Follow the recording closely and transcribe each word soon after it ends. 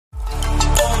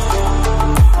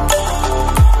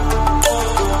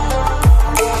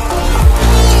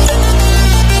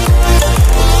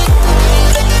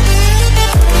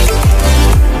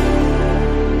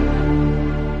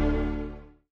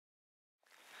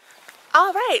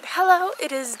Alright, hello,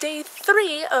 it is day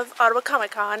 3 of Ottawa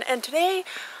Comic Con, and today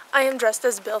I am dressed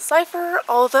as Bill Cipher,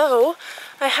 although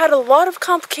I had a lot of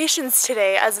complications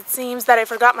today, as it seems that I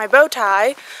forgot my bow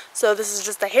tie, so this is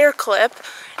just a hair clip,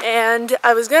 and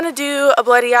I was gonna do a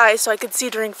bloody eye so I could see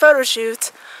during photo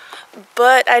shoots,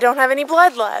 but I don't have any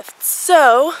blood left,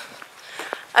 so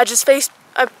I just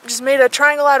made a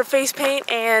triangle out of face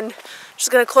paint and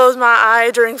just gonna close my eye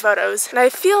during photos. And I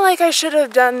feel like I should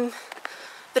have done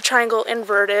the triangle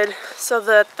inverted so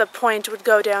that the point would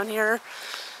go down here,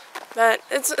 but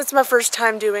it's my first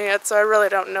time doing it, so I really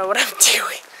don't know what I'm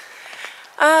doing.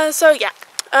 So yeah,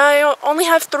 I only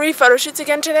have 3 photo shoots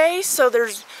again today, so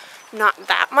there's not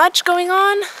that much going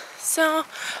on, so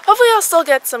hopefully I'll still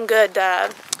get some good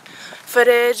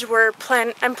footage.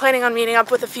 I'm planning on meeting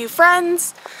up with a few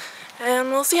friends,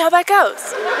 and we'll see how that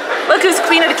goes. Look who's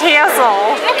queen of the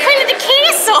castle! I'm queen of the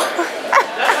castle!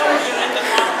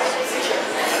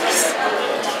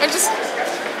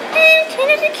 I'm queen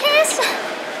of the castle!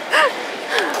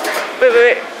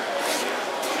 Wait.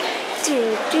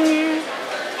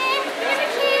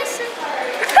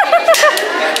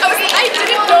 I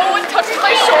didn't know what touched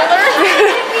my shoulder,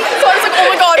 so I was like, oh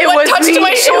my god, what touched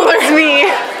my shoulder? It was me.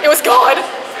 It was God.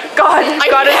 God, I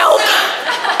need help.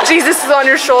 Jesus is on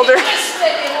your shoulder.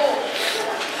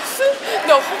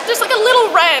 No, there's like a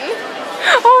little wren.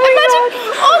 Oh my god.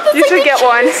 Oh, you should get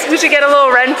one. You should get a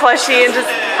little wren plushie and just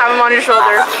have him on your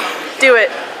shoulder. Do it.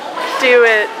 Do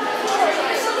it.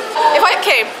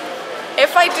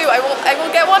 If I do, I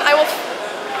will get one.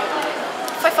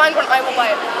 If I find one, I will buy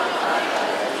it.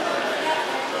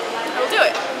 I will do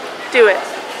it. Do it.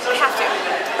 I have to.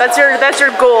 That's your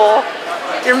goal.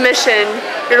 Your mission.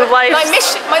 Your life's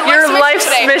mission.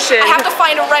 I have to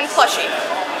find a wren plushie.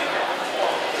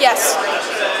 Yes.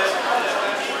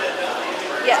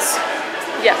 Yes.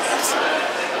 Yes.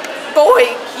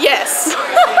 Boy, yes.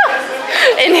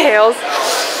 Inhales.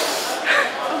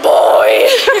 Boy.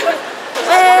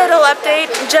 Little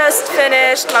update. Just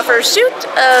finished my first shoot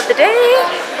of the day,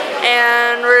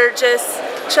 and we're just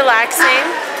chillaxing.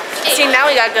 See, now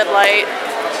we got good light,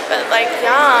 but like,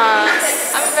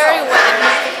 yes. I'm very wet.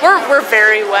 We're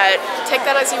very wet. Take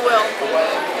that as you will.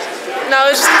 No,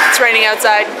 it's raining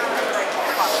outside.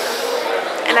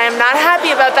 And I'm not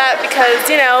happy about that because,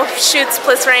 you know, shoots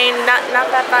plus rain, not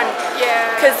that fun.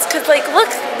 Yeah. Cause like, look,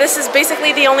 this is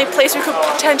basically the only place we could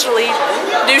potentially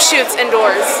do shoots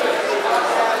indoors.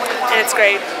 And it's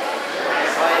great.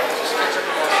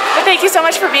 But thank you so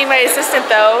much for being my assistant,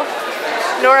 though.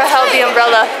 Nora held the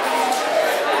umbrella.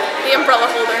 The umbrella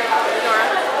holder,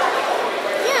 Nora.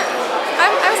 Yeah.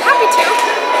 I was happy to.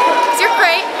 Because you're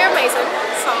great, you're amazing.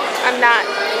 So. I'm not.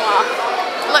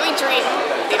 Let me dream.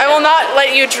 I will not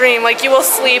let you dream. Like, you will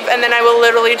sleep and then I will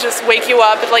literally just wake you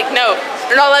up and like, no,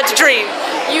 you're not allowed to dream.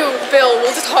 You, Bill,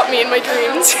 will taught me in my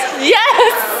dreams.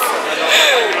 Yes!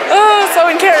 Oh,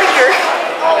 so in character.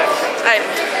 Alright,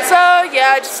 so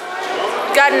yeah, I just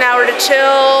got an hour to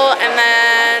chill and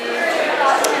then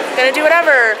gonna do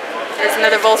whatever. There's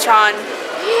another Voltron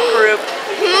group.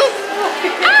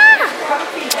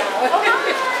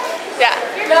 Yeah.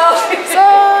 So,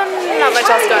 not much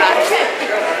else going on.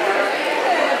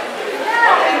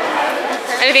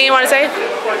 Anything you want to say?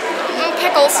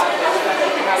 Pickles.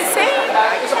 Same.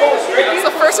 It's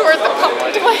the first word that popped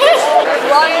into my head.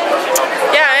 Vlogging?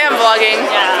 Yeah, I am vlogging.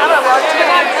 I'm not vlogging.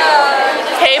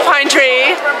 Hey, Pine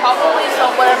Tree.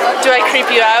 Do I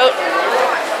creep you out?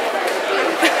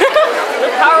 The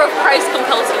power of Christ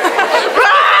compels you.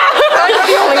 I'm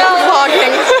the only one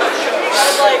vlogging.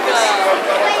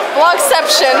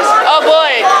 Vlogception. Oh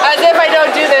boy, as if I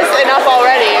don't do this enough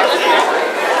already.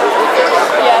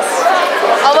 Yes.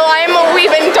 Although I am a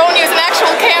weeb and don't use an actual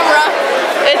camera.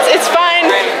 It's fine.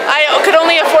 I could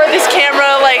only afford this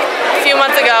camera like a few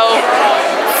months ago.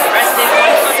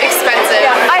 It's expensive.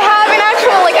 Yeah. I have an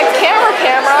actual like a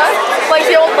camera, like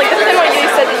the old the thin one you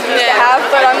said that you used to have,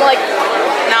 but I'm like,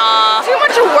 nah. Too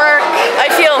much work. I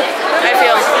feel.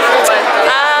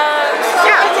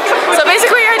 Yeah. So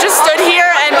basically, I just stood here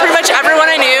and pretty much everyone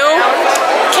I knew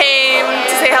came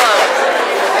to say hello.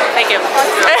 Thank you.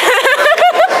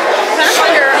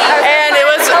 And it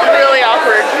was really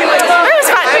awkward. But it was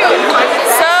fun.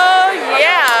 So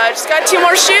yeah, just got 2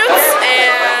 more shoots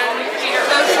and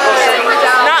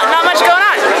not much going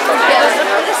on.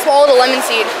 I just swallowed a lemon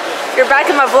seed. You're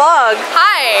back in my vlog.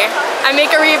 Hi, I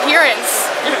make a reappearance.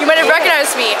 You might have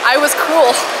recognized me. I was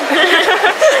cool.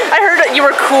 I heard that you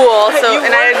were cool,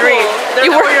 and I agree.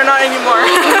 Cool. You're not anymore.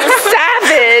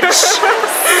 Savage.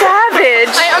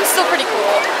 Savage. I'm still pretty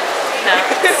cool. No.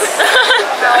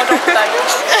 No, don't put that.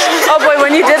 Oh boy,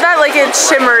 when you did that, like it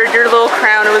shimmered your little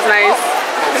crown. It was nice.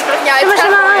 Yeah, it's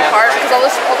kind of falling apart because all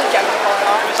the gems are falling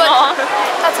off. But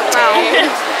that's okay.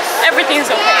 Everything's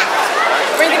okay.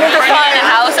 Everything is fine. In the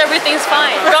house, everything's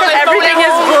fine. Everything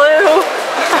is blue.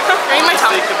 I need my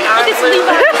tongue.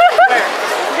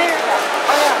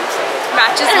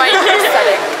 Matches my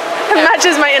aesthetic. It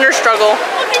matches my inner struggle.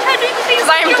 Because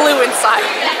I am blue inside.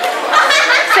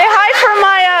 Say hi for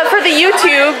my for the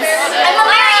YouTubes.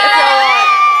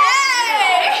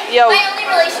 Yo. My only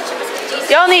relationship is with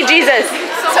Jesus. Y'all need Jesus.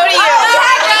 So do you.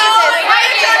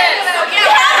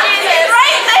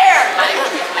 Right there.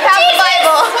 Have the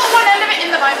Bible. Put one end of it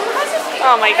in the Bible.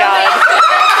 Oh my god.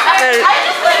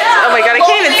 Oh my god, I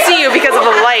can't even see you because of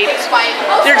the light.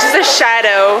 You're just a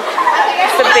shadow.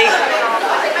 It's a big...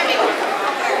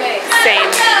 Same.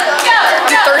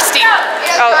 I'm thirsty.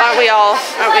 Oh, aren't we all?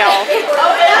 Aren't we all?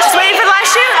 Just waiting for the last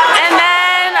shoot, and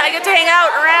then I get to hang out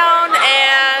around,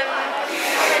 and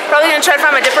probably gonna try to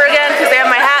find my dipper again because they have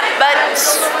my hat, but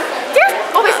yeah.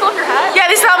 Oh, they still have your hat? Yeah,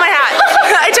 they still have my hat.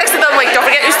 I texted them like, don't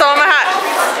forget you still have my hat.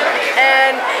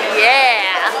 And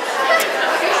yeah.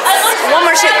 One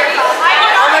more shoot.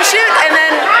 One more shoot, and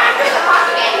then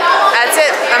that's it.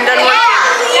 I'm done working.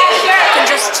 I can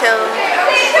just chill.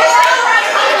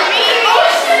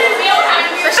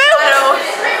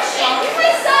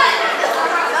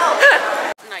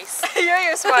 Nice.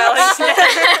 You're smiling.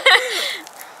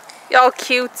 Y'all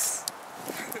cutes.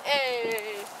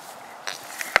 Hey.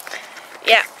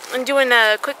 Yeah, I'm doing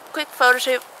a quick photo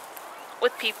shoot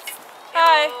with people.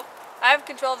 Hi. I have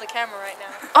control of the camera right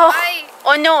now. Oh,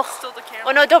 oh no. Still the camera.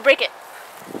 Oh no, don't break it.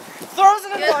 Throws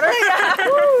in the water.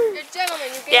 You're a gentleman.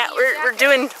 Yeah, we're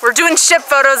doing ship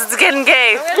photos. It's getting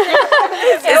gay.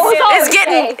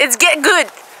 It's getting good.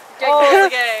 Oh,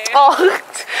 okay. Oh. On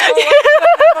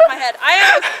my head.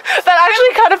 That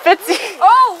actually kind of fits you.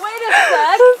 Oh, wait a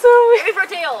sec. That's so weird. Maybe for a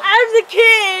tail. I'm the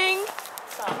king.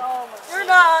 You're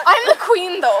not. I'm the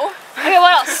queen, though. Okay,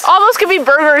 what else? Almost could be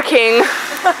Burger King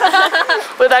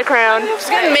with that crown. I'm just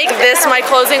gonna make this my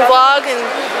closing vlog and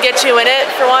get you in it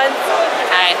for once.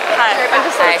 Hi. Hi. I'm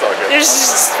just like, you're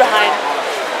just behind.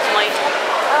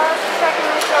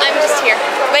 I'm just here.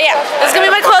 But yeah, this is gonna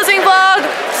be my closing vlog.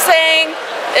 Saying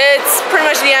it's pretty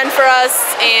much the end for us,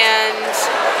 and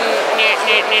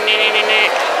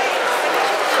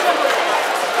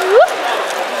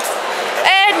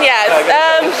yeah,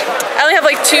 I only have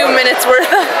like 2 minutes worth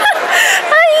of.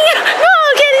 Oh,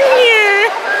 get in here!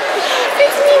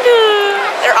 It's me.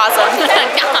 They're awesome.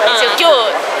 So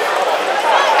cute.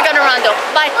 I got a rondo.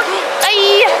 Bye.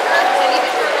 Bye.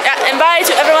 Yeah, and bye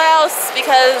to everyone else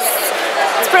because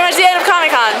it's pretty much the end of Comic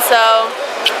Con. So.